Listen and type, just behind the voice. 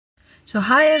So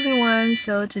hi everyone,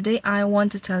 so today I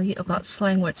want to tell you about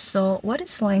slang words. So what is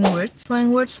slang words?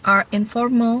 Slang words are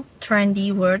informal,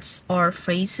 trendy words or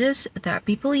phrases that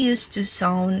people use to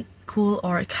sound cool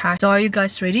or casual. So are you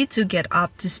guys ready to get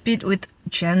up to speed with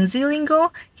Gen Z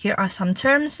lingo? Here are some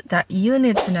terms that you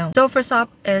need to know. So first up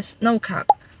is no cap.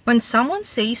 When someone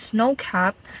says no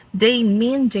cap, they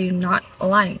mean they're not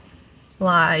lying.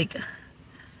 Like,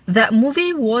 that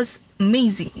movie was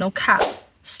amazing, no cap.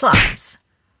 Slaps.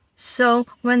 So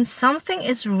when something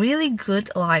is really good,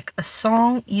 like a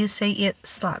song, you say it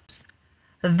slaps.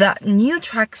 That new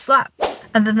track slaps.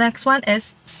 And the next one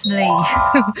is slay.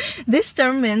 This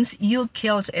term means you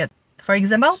killed it. For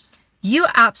example, you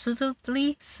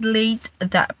absolutely slayed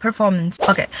that performance.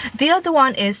 Okay, the other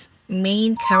one is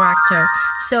main character.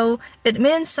 So it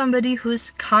means somebody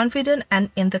who's confident and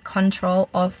in the control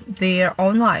of their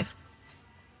own life.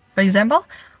 For example,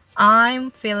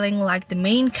 I'm feeling like the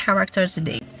main character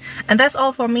today. And that's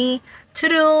all for me.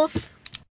 Toodles!